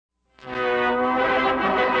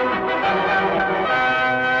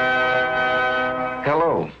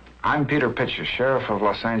I'm Peter Pitcher, Sheriff of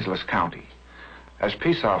Los Angeles County. As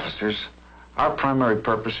peace officers, our primary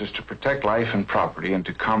purpose is to protect life and property and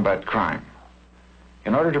to combat crime.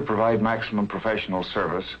 In order to provide maximum professional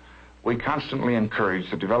service, we constantly encourage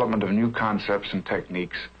the development of new concepts and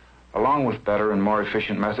techniques, along with better and more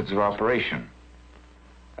efficient methods of operation.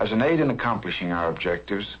 As an aid in accomplishing our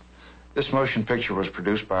objectives, this motion picture was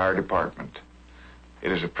produced by our department.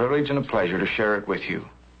 It is a privilege and a pleasure to share it with you.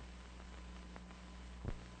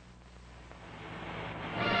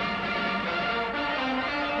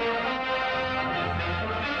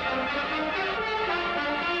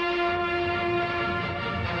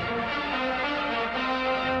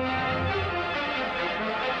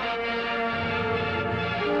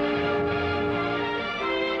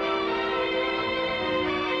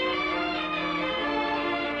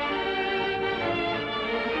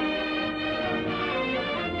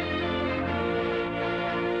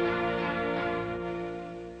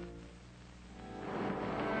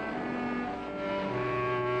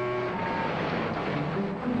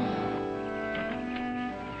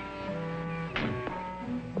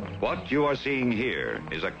 What you are seeing here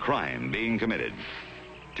is a crime being committed.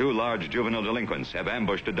 Two large juvenile delinquents have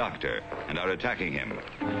ambushed a doctor and are attacking him.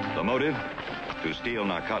 The motive? To steal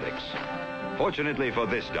narcotics. Fortunately for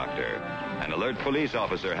this doctor, an alert police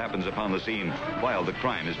officer happens upon the scene while the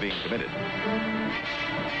crime is being committed.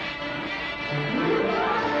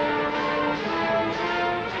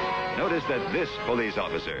 Notice that this police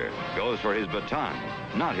officer goes for his baton,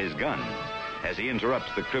 not his gun, as he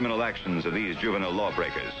interrupts the criminal actions of these juvenile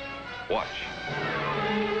lawbreakers. Watch.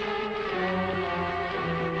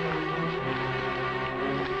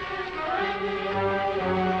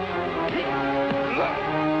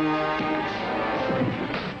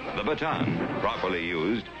 The baton, properly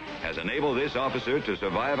used, has enabled this officer to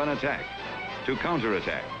survive an attack, to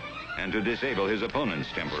counterattack, and to disable his opponents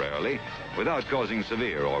temporarily without causing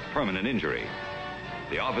severe or permanent injury.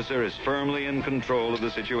 The officer is firmly in control of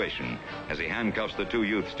the situation as he handcuffs the two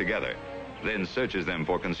youths together, then searches them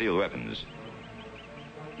for concealed weapons.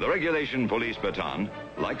 The regulation police baton,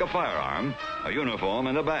 like a firearm, a uniform,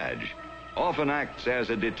 and a badge, often acts as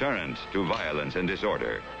a deterrent to violence and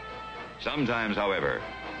disorder. Sometimes, however,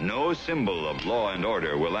 no symbol of law and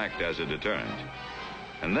order will act as a deterrent.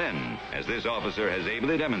 And then, as this officer has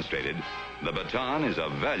ably demonstrated, the baton is a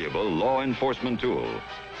valuable law enforcement tool.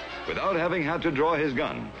 Without having had to draw his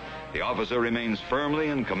gun, the officer remains firmly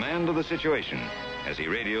in command of the situation as he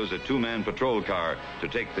radios a two-man patrol car to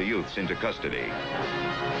take the youths into custody.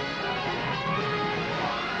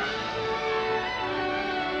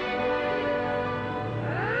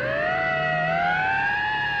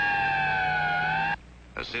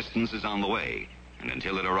 Assistance is on the way, and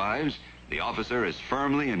until it arrives, the officer is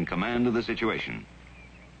firmly in command of the situation.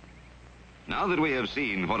 Now that we have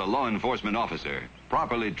seen what a law enforcement officer,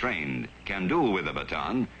 properly trained, can do with a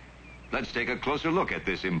baton, let's take a closer look at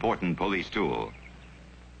this important police tool.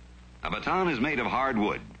 A baton is made of hard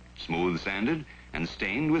wood, smooth sanded, and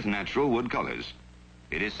stained with natural wood colors.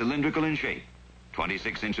 It is cylindrical in shape,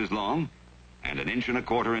 26 inches long, and 1 1/4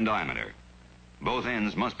 inches in diameter. Both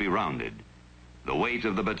ends must be rounded. The weight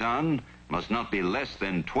of the baton must not be less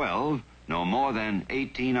than 12, no more than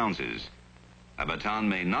 18 ounces. A baton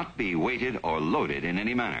may not be weighted or loaded in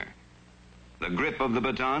any manner. The grip of the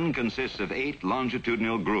baton consists of 8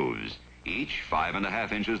 longitudinal grooves, each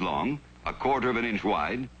 5½ inches long, 1/4 inch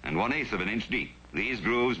wide, and 1/8 inch deep. These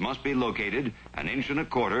grooves must be located 1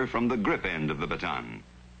 1/4 inch from the grip end of the baton.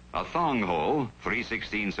 A thong hole,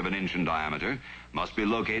 3/16 inch in diameter, must be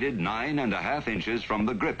located 9½ inches from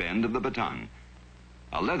the grip end of the baton.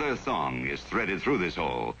 A leather thong is threaded through this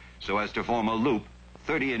hole so as to form a loop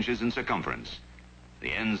 30 inches in circumference.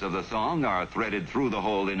 The ends of the thong are threaded through the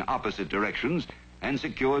hole in opposite directions and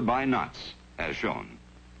secured by knots, as shown.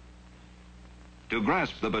 To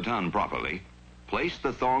grasp the baton properly, place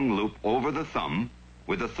the thong loop over the thumb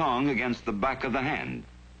with the thong against the back of the hand.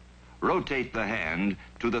 Rotate the hand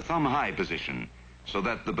to the thumb-high position so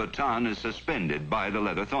that the baton is suspended by the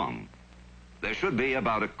leather thong. There should be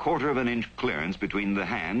about 1/4 inch clearance between the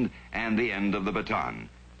hand and the end of the baton.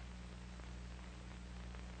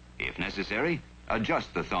 If necessary,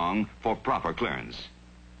 adjust the thong for proper clearance.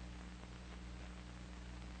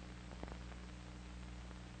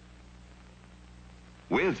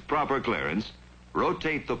 With proper clearance,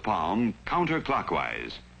 rotate the palm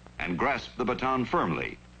counterclockwise and grasp the baton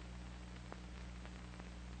firmly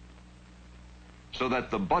so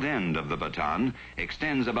that the butt end of the baton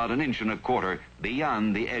extends about 1 1/4 inch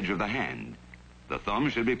beyond the edge of the hand. The thumb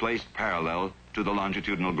should be placed parallel to the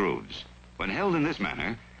longitudinal grooves. When held in this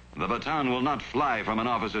manner, the baton will not fly from an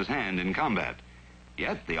officer's hand in combat.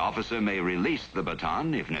 Yet the officer may release the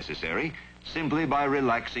baton, if necessary, simply by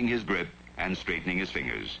relaxing his grip and straightening his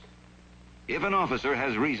fingers. If an officer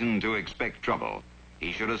has reason to expect trouble,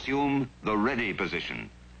 he should assume the ready position.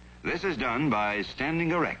 This is done by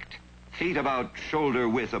standing erect, feet about shoulder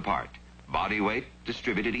width apart, body weight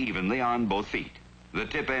distributed evenly on both feet. The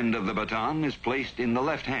tip end of the baton is placed in the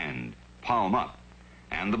left hand, palm up,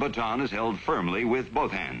 and the baton is held firmly with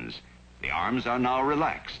both hands. The arms are now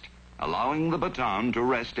relaxed, allowing the baton to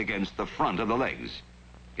rest against the front of the legs.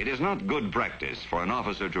 It is not good practice for an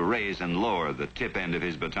officer to raise and lower the tip end of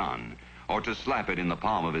his baton, or to slap it in the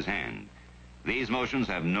palm of his hand. These motions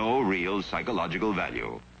have no real psychological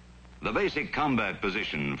value. The basic combat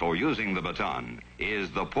position for using the baton is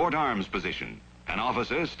the port arms position. An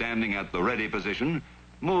officer standing at the ready position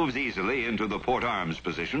moves easily into the port arms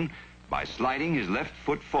position by sliding his left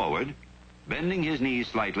foot forward, bending his knees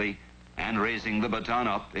slightly, and raising the baton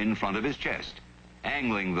up in front of his chest,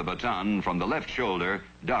 angling the baton from the left shoulder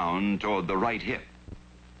down toward the right hip.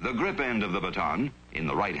 The grip end of the baton, in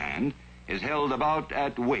the right hand, is held about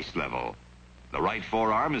at waist level. The right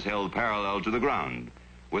forearm is held parallel to the ground,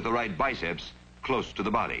 with the right biceps close to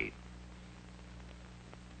the body.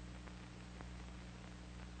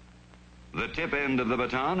 The tip end of the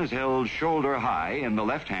baton is held shoulder high in the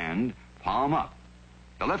left hand, palm up.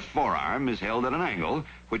 The left forearm is held at an angle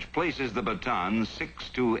which places the baton 6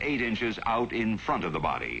 to 8 inches out in front of the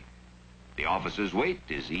body. The officer's weight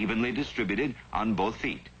is evenly distributed on both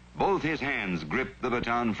feet. Both his hands grip the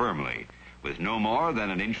baton firmly, with no more than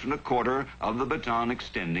 1 1/4 inches of the baton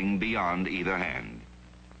extending beyond either hand.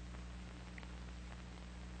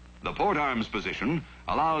 The port arms position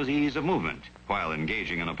allows ease of movement while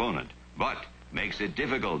engaging an opponent, but makes it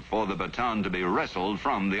difficult for the baton to be wrestled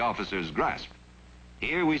from the officer's grasp.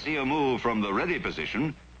 Here we see a move from the ready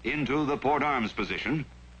position into the port arms position,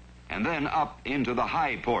 and then up into the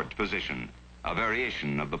high port position, a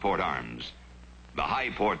variation of the port arms. The high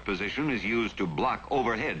port position is used to block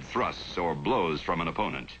overhead thrusts or blows from an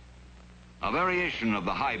opponent. A variation of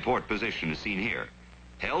the high port position is seen here.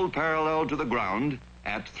 Held parallel to the ground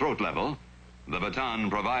at throat level, the baton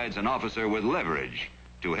provides an officer with leverage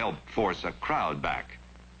to help force a crowd back.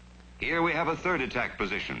 Here we have a third attack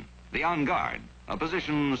position, the en garde, a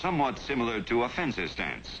position somewhat similar to a fencer's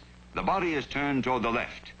stance. The body is turned toward the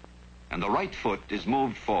left, and the right foot is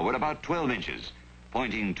moved forward about 12 inches,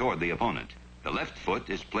 pointing toward the opponent. The left foot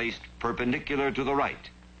is placed perpendicular to the right,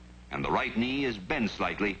 and the right knee is bent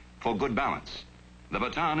slightly for good balance. The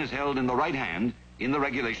baton is held in the right hand in the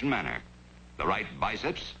regulation manner. The right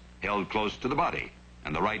biceps held close to the body,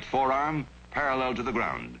 and the right forearm parallel to the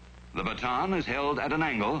ground. The baton is held at an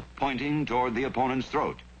angle pointing toward the opponent's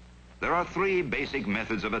throat. There are 3 basic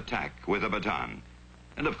methods of attack with a baton,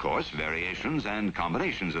 and of course variations and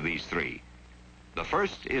combinations of these 3. The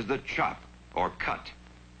first is the chop or cut,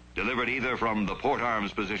 delivered either from the port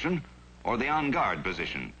arms position or the en garde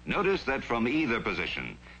position. Notice that from either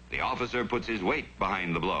position, the officer puts his weight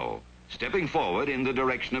behind the blow, stepping forward in the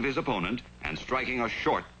direction of his opponent and striking a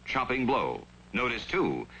short, chopping blow. Notice,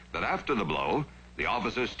 too, that after the blow, the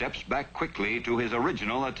officer steps back quickly to his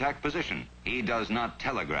original attack position. He does not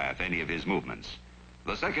telegraph any of his movements.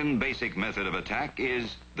 The second basic method of attack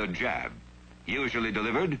is the jab, usually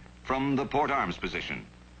delivered from the port arms position.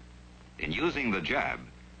 In using the jab,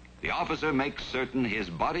 the officer makes certain his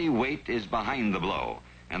body weight is behind the blow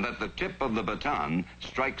and that the tip of the baton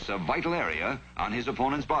strikes a vital area on his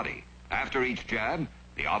opponent's body. After each jab,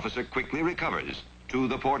 the officer quickly recovers to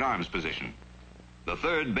the port arms position. The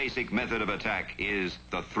third basic method of attack is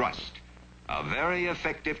the thrust, a very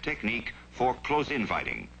effective technique for close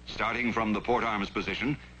infighting. Starting from the port arms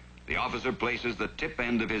position, the officer places the tip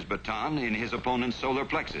end of his baton in his opponent's solar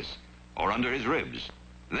plexus or under his ribs.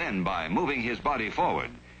 Then, by moving his body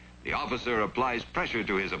forward, the officer applies pressure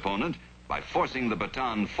to his opponent by forcing the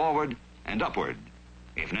baton forward and upward.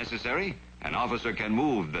 If necessary, an officer can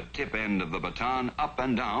move the tip end of the baton up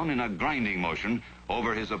and down in a grinding motion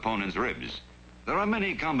over his opponent's ribs. There are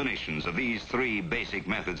many combinations of these 3 basic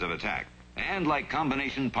methods of attack, and like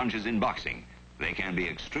combination punches in boxing, they can be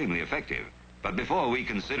extremely effective. But before we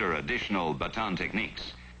consider additional baton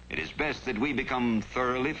techniques, it is best that we become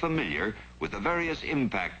thoroughly familiar with the various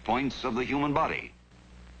impact points of the human body.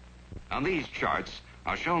 On these charts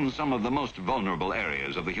are shown some of the most vulnerable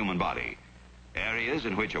areas of the human body, areas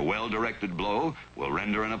in which a well-directed blow will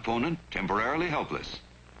render an opponent temporarily helpless.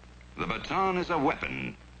 The baton is a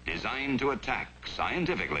weapon designed to attack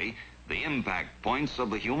scientifically the impact points of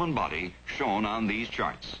the human body shown on these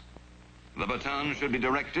charts. The baton should be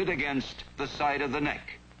directed against the side of the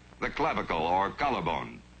neck, the clavicle or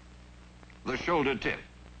collarbone, the shoulder tip,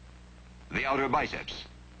 the outer biceps,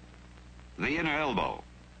 the inner elbow,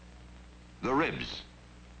 the ribs,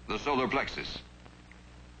 the solar plexus,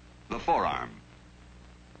 the forearm,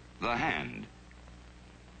 the hand,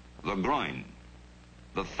 the groin,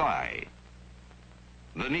 the thigh,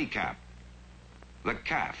 the kneecap, the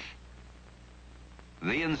calf,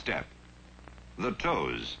 the instep, the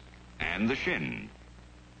toes, and the shin,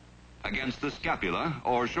 against the scapula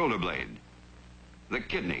or shoulder blade, the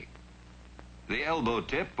kidney, the elbow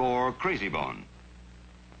tip or crazy bone,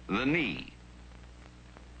 the knee,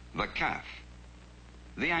 the calf,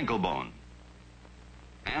 the ankle bone,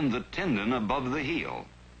 and the tendon above the heel.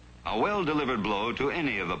 A well-delivered blow to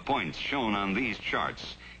any of the points shown on these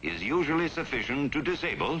charts is usually sufficient to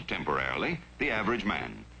disable, temporarily, the average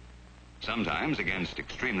man. Sometimes, against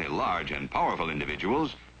extremely large and powerful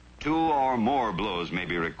individuals, 2 or more blows may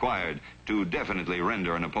be required to definitely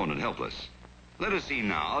render an opponent helpless. Let us see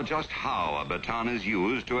now just how a baton is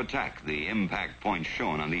used to attack the impact points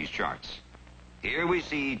shown on these charts. Here we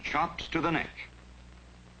see chops to the neck,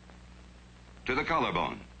 to the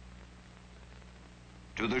collarbone,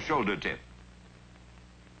 to the shoulder tip,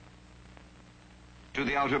 to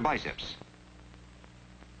the outer biceps,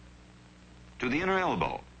 to the inner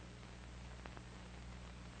elbow,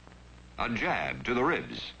 a jab to the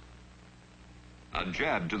ribs, a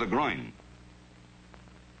jab to the groin,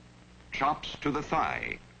 chops to the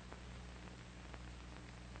thigh,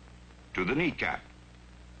 to the kneecap,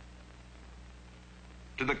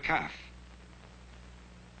 to the calf,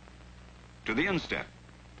 to the instep,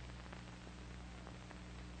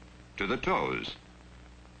 to the toes,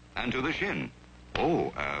 and to the shin.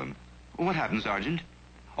 Oh, what happened, Sergeant?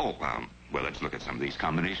 Oh, well, let's look at some of these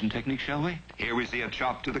combination techniques, shall we? Here we see a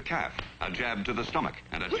chop to the calf, a jab to the stomach,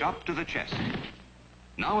 and a chop to the chest.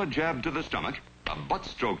 Now a jab to the stomach, a butt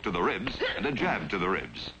stroke to the ribs, and a jab to the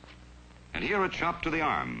ribs. And here a chop to the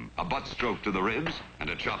arm, a butt stroke to the ribs, and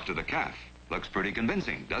a chop to the calf. Looks pretty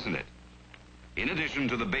convincing, doesn't it? In addition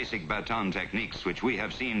to the basic baton techniques which we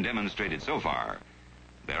have seen demonstrated so far,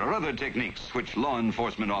 there are other techniques which law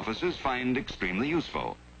enforcement officers find extremely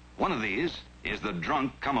useful. One of these is the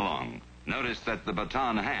drunk come-along. Notice that the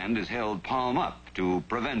baton hand is held palm up to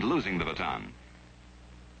prevent losing the baton.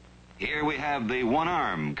 Here we have the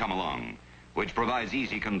one-arm come-along, which provides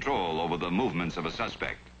easy control over the movements of a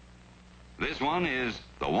suspect. This one is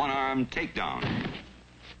the one-arm takedown.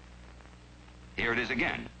 Here it is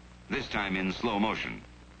again, this time in slow motion.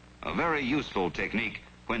 A very useful technique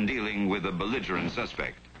when dealing with a belligerent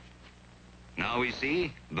suspect. Now we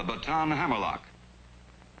see the baton hammerlock.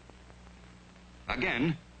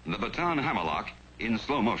 Again, the baton hammerlock in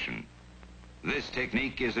slow motion. This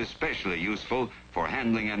technique is especially useful for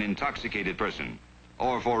handling an intoxicated person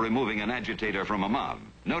or for removing an agitator from a mob.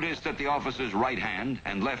 Notice that the officer's right hand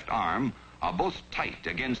and left arm are both tight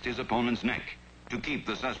against his opponent's neck to keep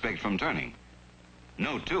the suspect from turning.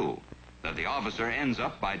 Note, too, that the officer ends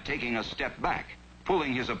up by taking a step back,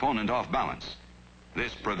 pulling his opponent off balance.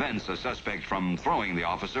 This prevents a suspect from throwing the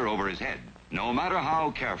officer over his head. No matter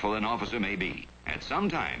how careful an officer may be, at some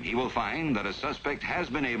time he will find that a suspect has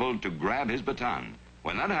been able to grab his baton.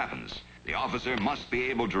 When that happens, the officer must be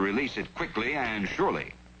able to release it quickly and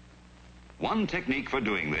surely. One technique for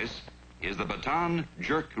doing this is the baton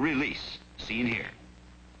jerk release, seen here.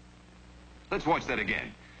 Let's watch that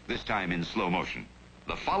again, this time in slow motion.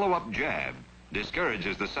 The follow-up jab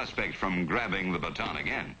discourages the suspect from grabbing the baton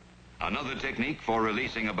again. Another technique for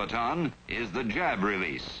releasing a baton is the jab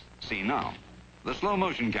release. See now. The slow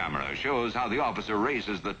motion camera shows how the officer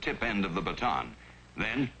raises the tip end of the baton,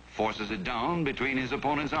 then forces it down between his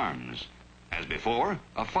opponent's arms. As before,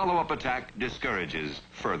 a follow-up attack discourages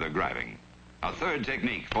further grabbing. A third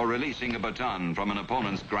technique for releasing a baton from an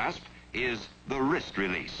opponent's grasp is the wrist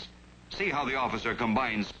release. See how the officer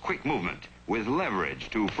combines quick movement with leverage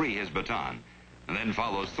to free his baton, and then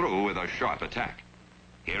follows through with a sharp attack.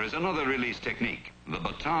 Here is another release technique, the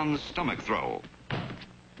baton stomach throw.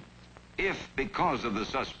 If, because of the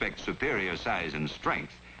suspect's superior size and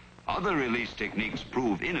strength, other release techniques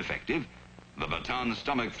prove ineffective, the baton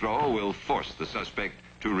stomach throw will force the suspect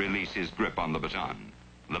to release his grip on the baton.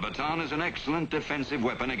 The baton is an excellent defensive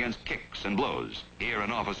weapon against kicks and blows. Here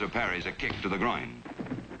an officer parries a kick to the groin.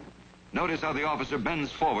 Notice how the officer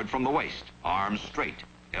bends forward from the waist, arms straight,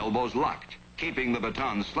 elbows locked, keeping the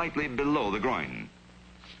baton slightly below the groin.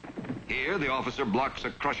 Here the officer blocks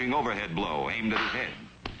a crushing overhead blow aimed at his head.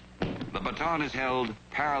 The baton is held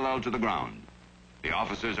parallel to the ground. The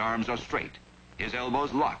officer's arms are straight, his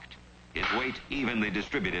elbows locked, his weight evenly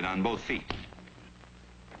distributed on both feet.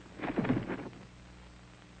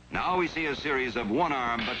 Now we see a series of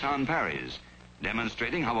one-arm baton parries.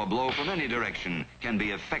 demonstrating how a blow from any direction can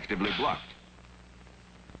be effectively blocked.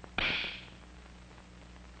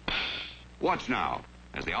 Watch now,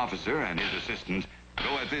 as the officer and his assistant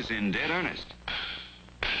go at this in dead earnest.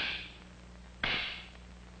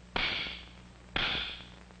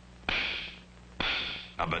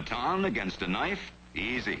 A baton against a knife?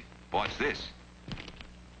 Easy. Watch this.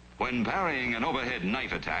 When parrying an overhead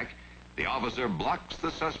knife attack, the officer blocks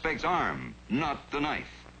the suspect's arm, not the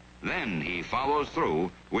knife. Then he follows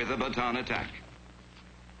through with a baton attack.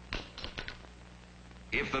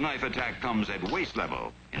 If the knife attack comes at waist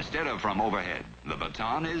level instead of from overhead, the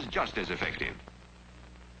baton is just as effective.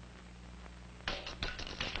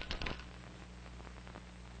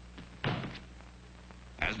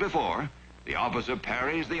 As before, the officer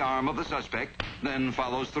parries the arm of the suspect, then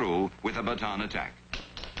follows through with a baton attack.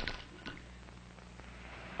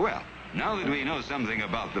 Well, now that we know something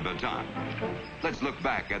about the baton, let's look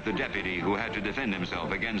back at the deputy who had to defend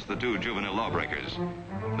himself against the two juvenile lawbreakers.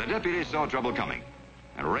 The deputy saw trouble coming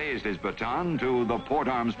and raised his baton to the port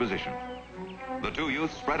arms position. The two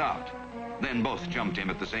youths spread out, then both jumped him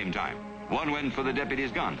at the same time. One went for the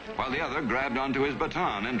deputy's gun, while the other grabbed onto his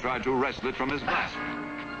baton and tried to wrest it from his grasp.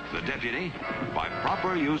 The deputy, by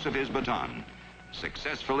proper use of his baton,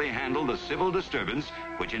 successfully handled a civil disturbance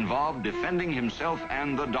which involved defending himself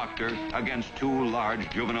and the doctor against two large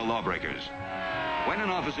juvenile lawbreakers. When an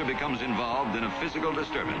officer becomes involved in a physical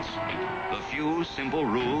disturbance, the few simple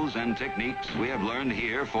rules and techniques we have learned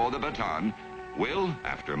here for the baton will,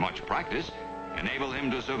 after much practice, enable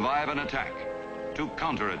him to survive an attack, to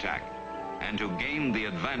counterattack, and to gain the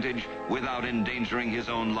advantage without endangering his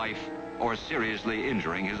own life or seriously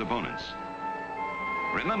injuring his opponents.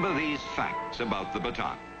 Remember these facts about the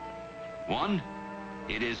baton. 1,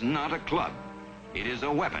 it is not a club. It is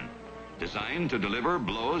a weapon designed to deliver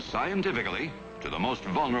blows scientifically to the most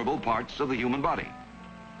vulnerable parts of the human body.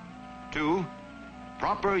 2,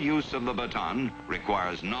 proper use of the baton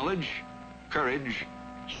requires knowledge, courage,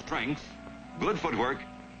 strength, good footwork,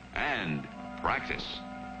 and practice.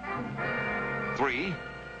 3,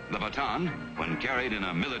 the baton, when carried in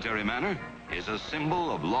a military manner, is a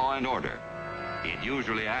symbol of law and order. It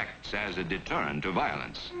usually acts as a deterrent to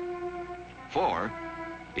violence. 4,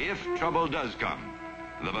 if trouble does come,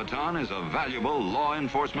 the baton is a valuable law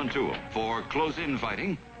enforcement tool for close-in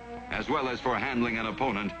fighting, as well as for handling an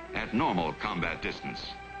opponent at normal combat distance.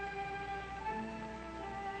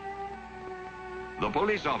 The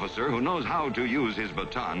police officer who knows how to use his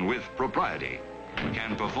baton with propriety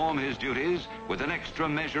can perform his duties with an extra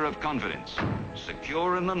measure of confidence,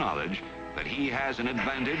 secure in the knowledge that he has an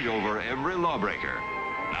advantage over every lawbreaker,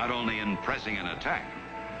 not only in pressing an attack,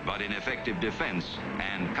 but in effective defense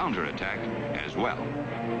and counterattack as well.